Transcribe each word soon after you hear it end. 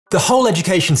The whole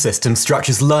education system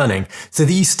structures learning so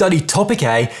that you study topic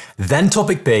A, then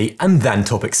topic B, and then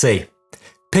topic C.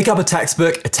 Pick up a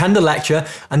textbook, attend a lecture,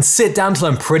 and sit down to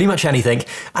learn pretty much anything,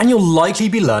 and you'll likely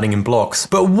be learning in blocks.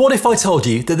 But what if I told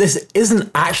you that this isn't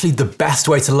actually the best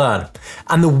way to learn,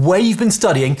 and the way you've been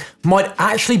studying might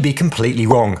actually be completely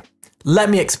wrong? Let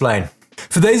me explain.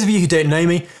 For those of you who don't know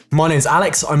me, my name's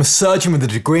Alex, I'm a surgeon with a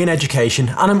degree in education,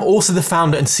 and I'm also the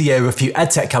founder and CEO of a few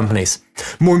edtech companies.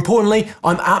 More importantly,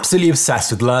 I'm absolutely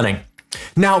obsessed with learning.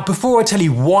 Now, before I tell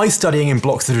you why studying in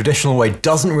blocks the traditional way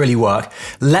doesn't really work,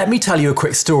 let me tell you a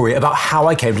quick story about how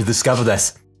I came to discover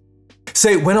this.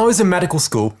 So when I was in medical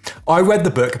school, I read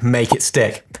the book Make It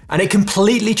Stick, and it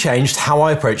completely changed how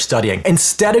I approach studying.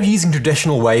 Instead of using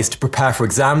traditional ways to prepare for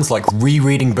exams like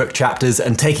rereading book chapters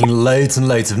and taking loads and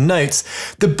loads of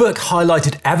notes, the book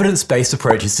highlighted evidence-based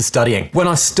approaches to studying. When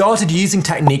I started using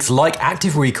techniques like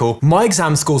active recall, my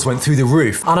exam scores went through the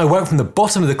roof, and I went from the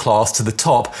bottom of the class to the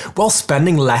top while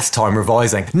spending less time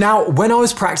revising. Now, when I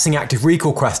was practicing active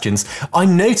recall questions, I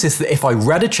noticed that if I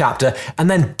read a chapter and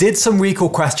then did some recall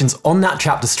questions on that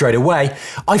chapter straight away,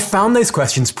 I found those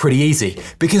questions pretty easy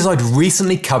because I'd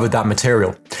recently covered that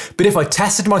material. But if I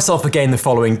tested myself again the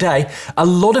following day, a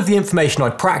lot of the information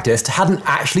I'd practiced hadn't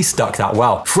actually stuck that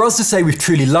well. For us to say we've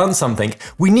truly learned something,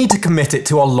 we need to commit it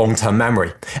to our long-term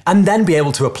memory, and then be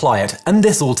able to apply it, and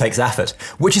this all takes effort,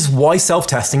 which is why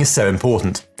self-testing is so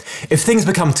important. If things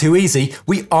become too easy,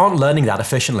 we aren't learning that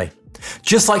efficiently.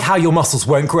 Just like how your muscles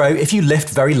won't grow if you lift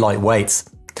very light weights.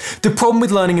 The problem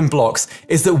with learning in blocks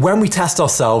is that when we test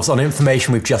ourselves on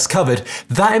information we've just covered,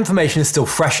 that information is still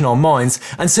fresh in our minds,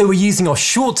 and so we're using our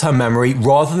short-term memory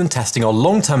rather than testing our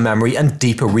long-term memory and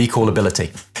deeper recall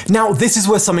ability. Now, this is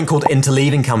where something called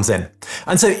interleaving comes in.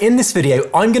 And so in this video,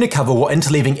 I'm going to cover what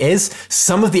interleaving is,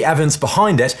 some of the evidence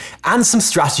behind it, and some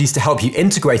strategies to help you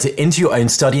integrate it into your own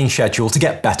studying schedule to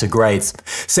get better grades.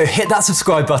 So hit that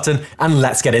subscribe button and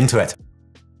let's get into it.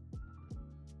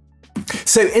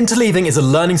 So interleaving is a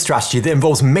learning strategy that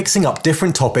involves mixing up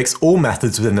different topics or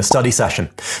methods within a study session.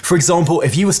 For example,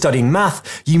 if you were studying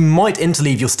math, you might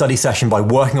interleave your study session by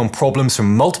working on problems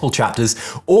from multiple chapters,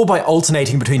 or by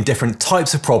alternating between different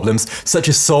types of problems, such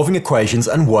as solving equations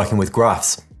and working with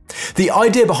graphs. The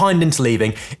idea behind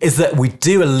interleaving is that we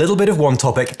do a little bit of one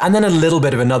topic, and then a little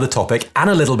bit of another topic, and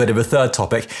a little bit of a third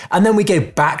topic, and then we go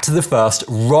back to the first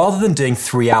rather than doing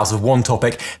 3 hours of one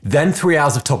topic, then 3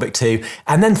 hours of topic 2,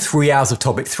 and then 3 hours of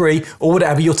topic 3, or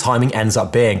whatever your timing ends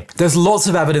up being. There's lots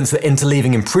of evidence that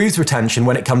interleaving improves retention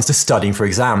when it comes to studying for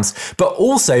exams, but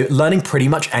also learning pretty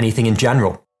much anything in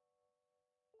general.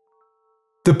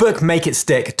 The book Make It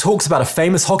Stick talks about a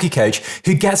famous hockey coach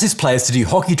who gets his players to do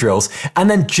hockey drills, and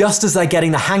then just as they're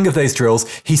getting the hang of those drills,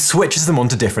 he switches them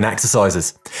onto different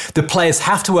exercises. The players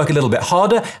have to work a little bit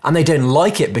harder, and they don't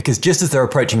like it because just as they're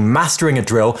approaching mastering a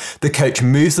drill, the coach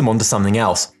moves them onto something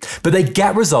else. But they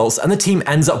get results, and the team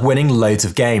ends up winning loads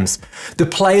of games. The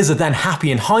players are then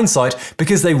happy in hindsight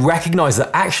because they recognize that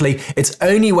actually it's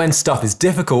only when stuff is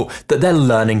difficult that they're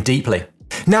learning deeply.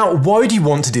 Now, why would you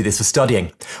want to do this for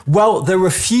studying? Well, there are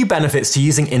a few benefits to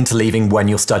using interleaving when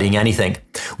you're studying anything.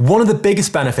 One of the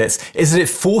biggest benefits is that it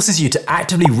forces you to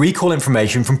actively recall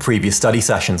information from previous study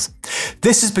sessions.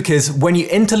 This is because when you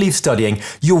interleave studying,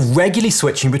 you're regularly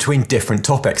switching between different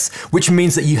topics, which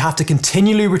means that you have to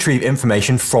continually retrieve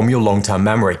information from your long-term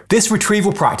memory. This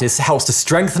retrieval practice helps to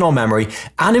strengthen our memory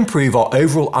and improve our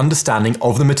overall understanding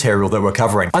of the material that we're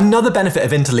covering. Another benefit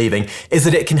of interleaving is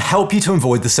that it can help you to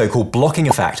avoid the so-called blocking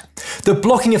effect. The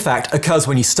blocking effect occurs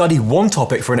when you study one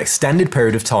topic for an extended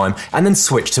period of time and then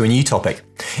switch to a new topic.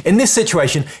 In this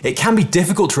situation, it can be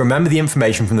difficult to remember the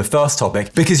information from the first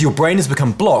topic because your brain has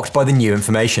become blocked by the new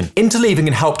information. Interleaving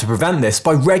can help to prevent this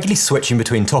by regularly switching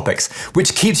between topics,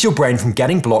 which keeps your brain from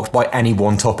getting blocked by any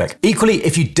one topic. Equally,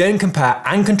 if you don't compare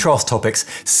and contrast topics,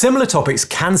 similar topics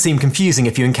can seem confusing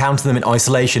if you encounter them in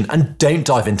isolation and don't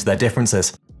dive into their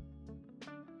differences.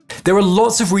 There are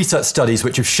lots of research studies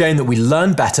which have shown that we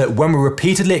learn better when we're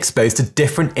repeatedly exposed to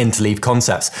different interleaved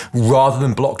concepts, rather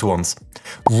than blocked ones.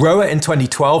 Rower in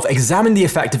 2012 examined the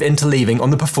effect of interleaving on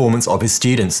the performance of his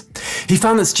students. He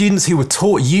found that students who were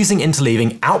taught using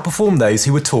interleaving outperformed those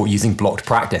who were taught using blocked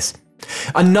practice.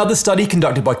 Another study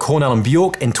conducted by Cornell and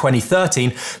Bjork in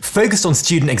 2013 focused on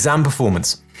student exam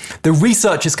performance. The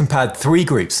researchers compared 3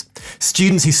 groups: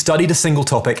 students who studied a single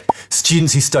topic,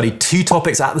 students who studied 2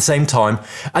 topics at the same time,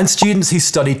 and students who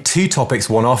studied 2 topics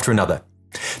one after another.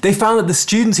 They found that the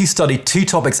students who studied 2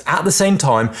 topics at the same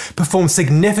time performed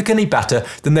significantly better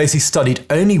than those who studied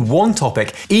only 1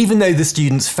 topic. Even though the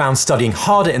students found studying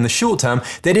harder in the short term,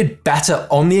 they did better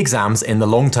on the exams in the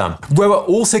long term. Rower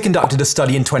also conducted a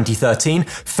study in 2013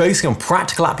 focusing on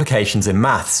practical applications in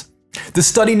maths. The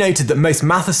study noted that most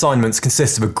math assignments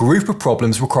consist of a group of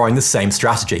problems requiring the same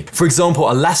strategy. For example,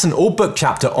 a lesson or book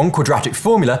chapter on quadratic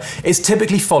formula is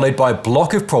typically followed by a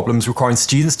block of problems requiring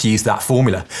students to use that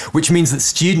formula, which means that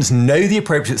students know the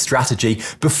appropriate strategy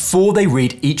before they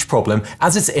read each problem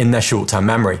as it's in their short-term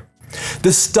memory.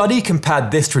 The study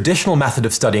compared this traditional method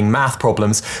of studying math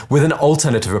problems with an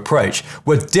alternative approach,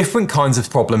 where different kinds of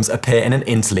problems appear in an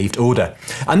interleaved order,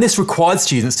 and this required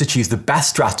students to choose the best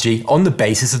strategy on the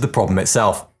basis of the problem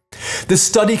itself. The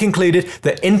study concluded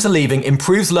that interleaving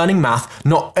improves learning math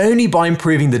not only by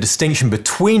improving the distinction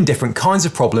between different kinds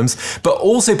of problems, but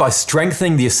also by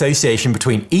strengthening the association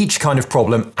between each kind of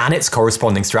problem and its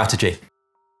corresponding strategy.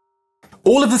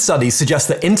 All of the studies suggest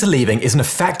that interleaving is an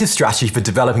effective strategy for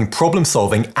developing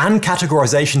problem-solving and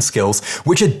categorization skills,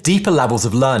 which are deeper levels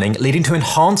of learning, leading to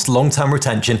enhanced long-term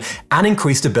retention and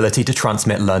increased ability to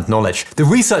transmit learned knowledge. The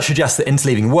research suggests that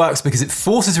interleaving works because it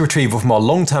forces retrieval from our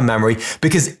long-term memory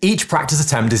because each practice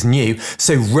attempt is new,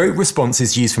 so rote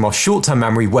responses used from our short-term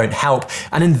memory won't help,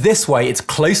 and in this way it's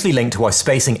closely linked to why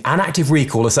spacing and active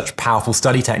recall are such powerful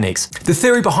study techniques. The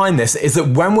theory behind this is that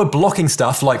when we're blocking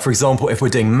stuff, like for example if we're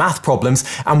doing math problems,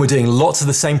 and we're doing lots of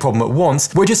the same problem at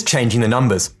once, we're just changing the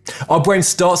numbers. Our brain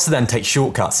starts to then take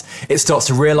shortcuts. It starts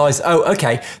to realize, oh,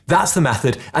 okay, that's the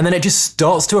method, and then it just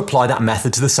starts to apply that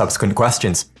method to the subsequent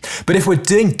questions. But if we're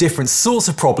doing different sorts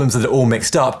of problems that are all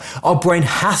mixed up, our brain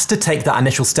has to take that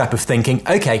initial step of thinking,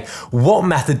 okay, what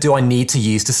method do I need to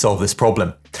use to solve this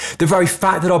problem? The very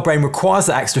fact that our brain requires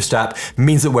that extra step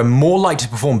means that we're more likely to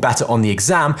perform better on the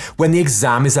exam when the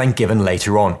exam is then given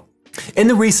later on. In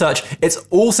the research, it's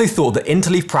also thought that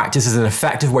interleave practice is an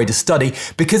effective way to study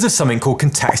because of something called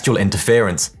contextual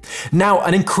interference. Now,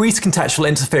 an increased contextual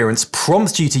interference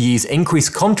prompts you to use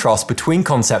increased contrast between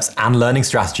concepts and learning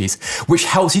strategies, which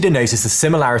helps you to notice the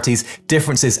similarities,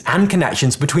 differences, and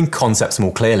connections between concepts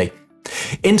more clearly.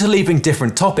 Interleaving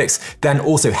different topics then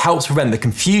also helps prevent the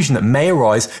confusion that may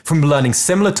arise from learning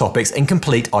similar topics in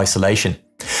complete isolation.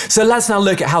 So let's now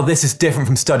look at how this is different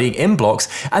from studying in blocks,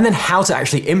 and then how to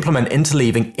actually implement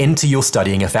interleaving into your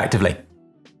studying effectively.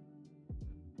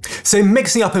 So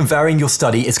mixing up and varying your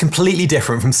study is completely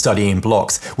different from studying in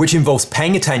blocks, which involves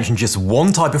paying attention to just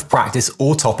one type of practice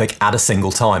or topic at a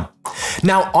single time.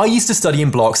 Now, I used to study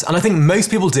in blocks, and I think most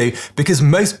people do because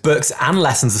most books and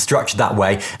lessons are structured that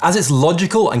way, as it's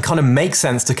logical and kind of makes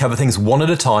sense to cover things one at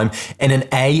a time in an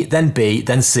A, then B,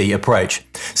 then C approach.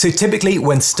 So typically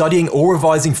when studying or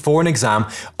revising for an exam,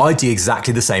 I do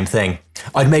exactly the same thing.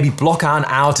 I'd maybe block out an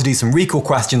hour to do some recall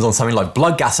questions on something like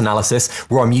blood gas analysis,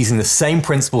 where I'm using the same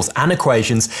principles and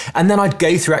equations, and then I'd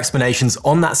go through explanations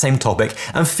on that same topic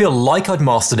and feel like I'd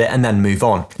mastered it and then move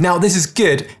on. Now, this is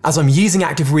good as I'm using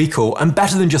active recall and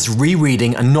better than just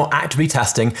rereading and not actively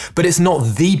testing, but it's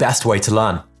not the best way to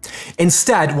learn.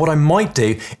 Instead, what I might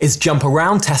do is jump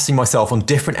around testing myself on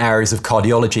different areas of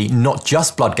cardiology, not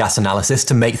just blood gas analysis,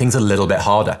 to make things a little bit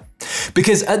harder.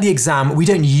 Because at the exam, we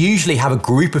don't usually have a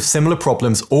group of similar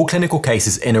problems or clinical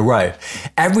cases in a row.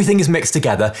 Everything is mixed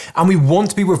together, and we want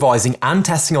to be revising and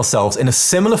testing ourselves in a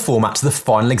similar format to the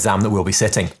final exam that we'll be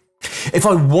sitting. If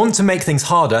I want to make things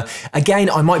harder, again,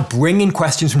 I might bring in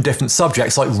questions from different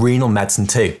subjects like renal medicine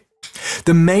too.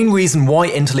 The main reason why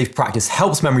interleaved practice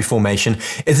helps memory formation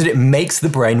is that it makes the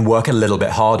brain work a little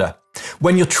bit harder.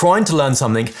 When you're trying to learn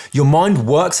something, your mind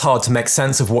works hard to make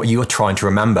sense of what you are trying to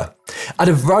remember. At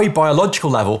a very biological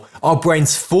level, our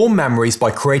brains form memories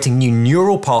by creating new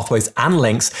neural pathways and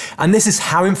links, and this is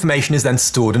how information is then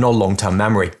stored in our long-term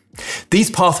memory.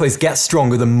 These pathways get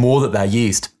stronger the more that they're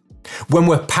used. When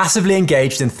we're passively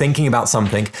engaged in thinking about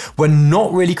something, we're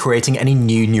not really creating any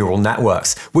new neural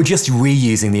networks, we're just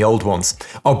reusing the old ones.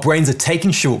 Our brains are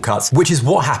taking shortcuts, which is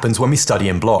what happens when we study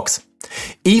in blocks.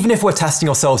 Even if we're testing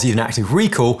ourselves using active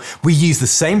recall, we use the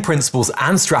same principles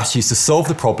and strategies to solve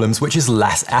the problems, which is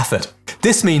less effort.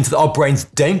 This means that our brains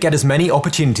don't get as many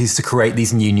opportunities to create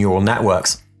these new neural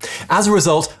networks. As a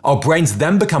result, our brains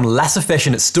then become less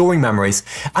efficient at storing memories,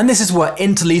 and this is where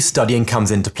interleave studying comes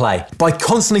into play. By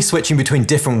constantly switching between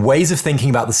different ways of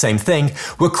thinking about the same thing,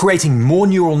 we're creating more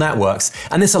neural networks,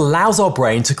 and this allows our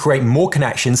brain to create more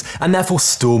connections and therefore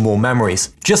store more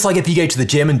memories. Just like if you go to the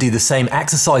gym and do the same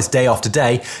exercise day after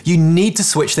day, you need to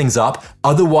switch things up,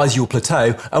 otherwise you'll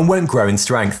plateau and won't grow in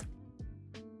strength.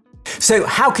 So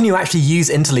how can you actually use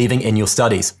interleaving in your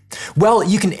studies? Well,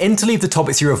 you can interleave the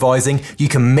topics you're revising, you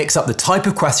can mix up the type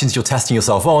of questions you're testing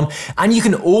yourself on, and you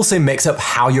can also mix up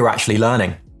how you're actually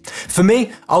learning. For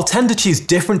me, I'll tend to choose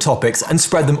different topics and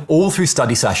spread them all through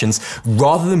study sessions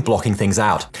rather than blocking things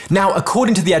out. Now,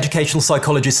 according to the educational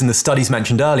psychologists in the studies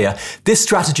mentioned earlier, this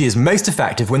strategy is most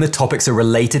effective when the topics are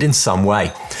related in some way.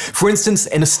 For instance,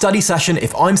 in a study session,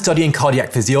 if I'm studying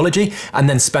cardiac physiology and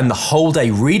then spend the whole day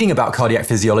reading about cardiac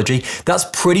physiology, that's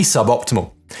pretty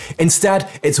suboptimal. Instead,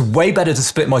 it's way better to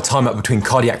split my time up between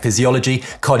cardiac physiology,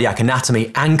 cardiac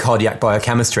anatomy, and cardiac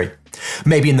biochemistry.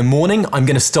 Maybe in the morning, I'm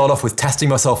going to start off with testing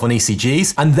myself on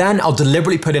ECGs, and then I'll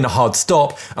deliberately put in a hard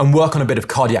stop and work on a bit of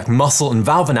cardiac muscle and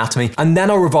valve anatomy, and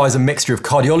then I'll revise a mixture of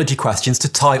cardiology questions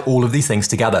to tie all of these things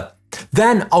together.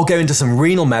 Then I'll go into some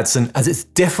renal medicine as it's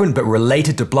different but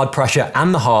related to blood pressure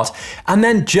and the heart, and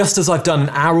then just as I've done an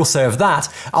hour or so of that,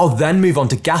 I'll then move on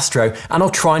to gastro and I'll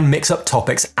try and mix up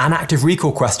topics and active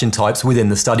recall question types within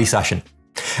the study session.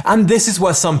 And this is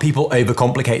where some people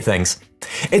overcomplicate things.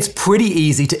 It's pretty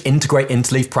easy to integrate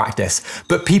interleave practice,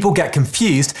 but people get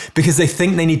confused because they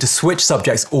think they need to switch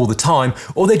subjects all the time,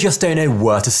 or they just don't know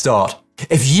where to start.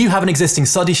 If you have an existing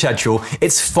study schedule,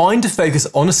 it's fine to focus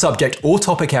on a subject or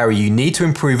topic area you need to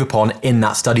improve upon in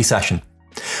that study session.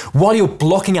 While you're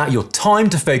blocking out your time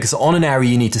to focus on an area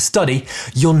you need to study,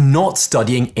 you're not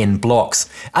studying in blocks,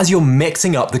 as you're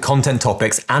mixing up the content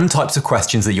topics and types of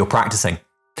questions that you're practicing.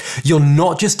 You're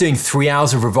not just doing 3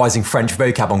 hours of revising French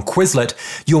vocab on Quizlet,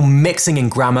 you're mixing in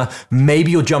grammar, maybe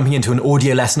you're jumping into an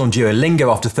audio lesson on Duolingo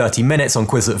after 30 minutes on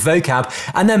Quizlet vocab,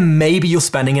 and then maybe you're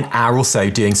spending an hour or so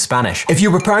doing Spanish. If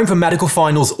you're preparing for medical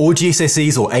finals or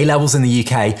GCSEs or A-levels in the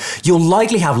UK, you'll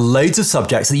likely have loads of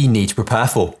subjects that you need to prepare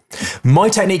for. My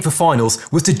technique for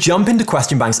finals was to jump into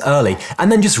question banks early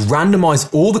and then just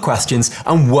randomize all the questions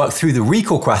and work through the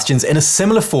recall questions in a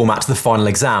similar format to the final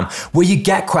exam, where you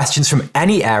get questions from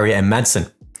any area in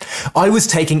medicine. I was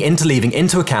taking interleaving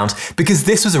into account because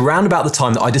this was around about the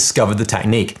time that I discovered the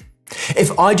technique.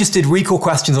 If I just did recall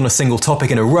questions on a single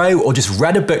topic in a row or just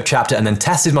read a book chapter and then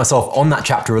tested myself on that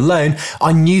chapter alone,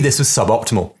 I knew this was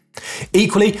suboptimal.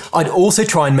 Equally, I'd also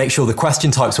try and make sure the question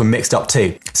types were mixed up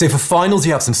too. So for finals,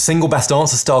 you have some single best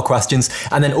answer style questions,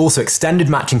 and then also extended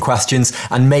matching questions,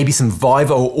 and maybe some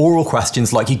Viva or oral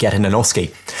questions like you get in an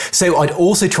OSCE. So I'd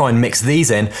also try and mix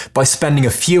these in by spending a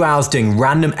few hours doing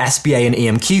random SBA and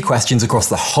EMQ questions across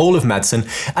the whole of medicine,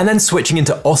 and then switching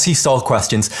into OSCE style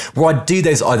questions where I'd do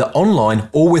those either online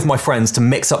or with my friends to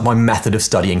mix up my method of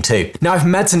studying too. Now, if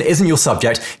medicine isn't your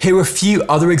subject, here are a few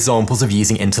other examples of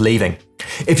using interleaving.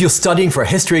 If you're studying for a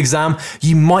history exam,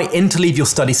 you might interleave your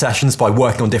study sessions by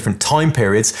working on different time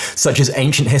periods, such as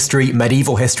ancient history,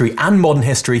 medieval history, and modern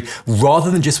history,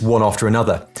 rather than just one after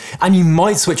another. And you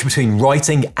might switch between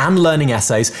writing and learning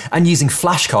essays and using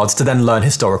flashcards to then learn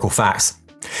historical facts.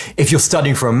 If you're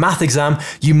studying for a math exam,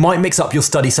 you might mix up your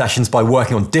study sessions by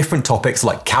working on different topics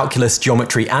like calculus,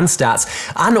 geometry, and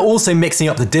stats, and also mixing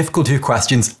up the difficulty of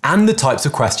questions and the types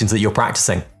of questions that you're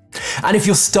practicing. And if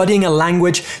you're studying a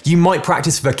language, you might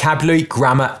practice vocabulary,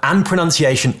 grammar, and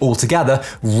pronunciation all together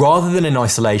rather than in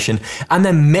isolation, and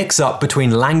then mix up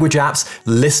between language apps,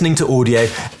 listening to audio,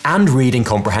 and reading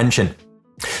comprehension.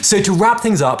 So to wrap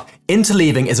things up,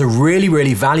 interleaving is a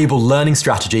really valuable learning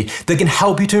strategy that can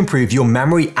help you to improve your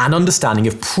memory and understanding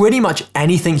of pretty much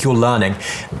anything you're learning,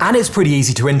 and it's pretty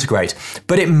easy to integrate,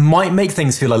 but it might make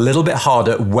things feel a little bit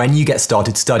harder when you get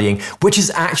started studying, which is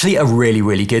actually a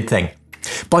really good thing.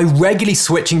 By regularly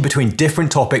switching between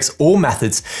different topics or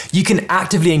methods, you can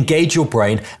actively engage your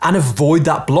brain and avoid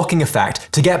that blocking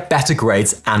effect to get better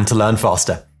grades and to learn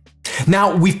faster.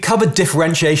 Now, we've covered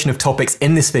differentiation of topics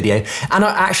in this video, and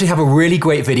I actually have a really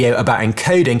great video about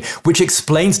encoding which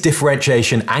explains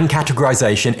differentiation and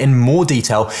categorization in more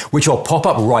detail, which I'll pop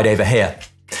up right over here.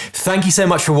 Thank you so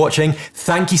much for watching.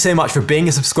 Thank you so much for being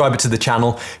a subscriber to the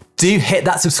channel. Do hit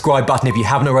that subscribe button if you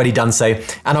haven't already done so,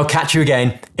 and I'll catch you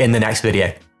again in the next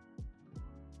video.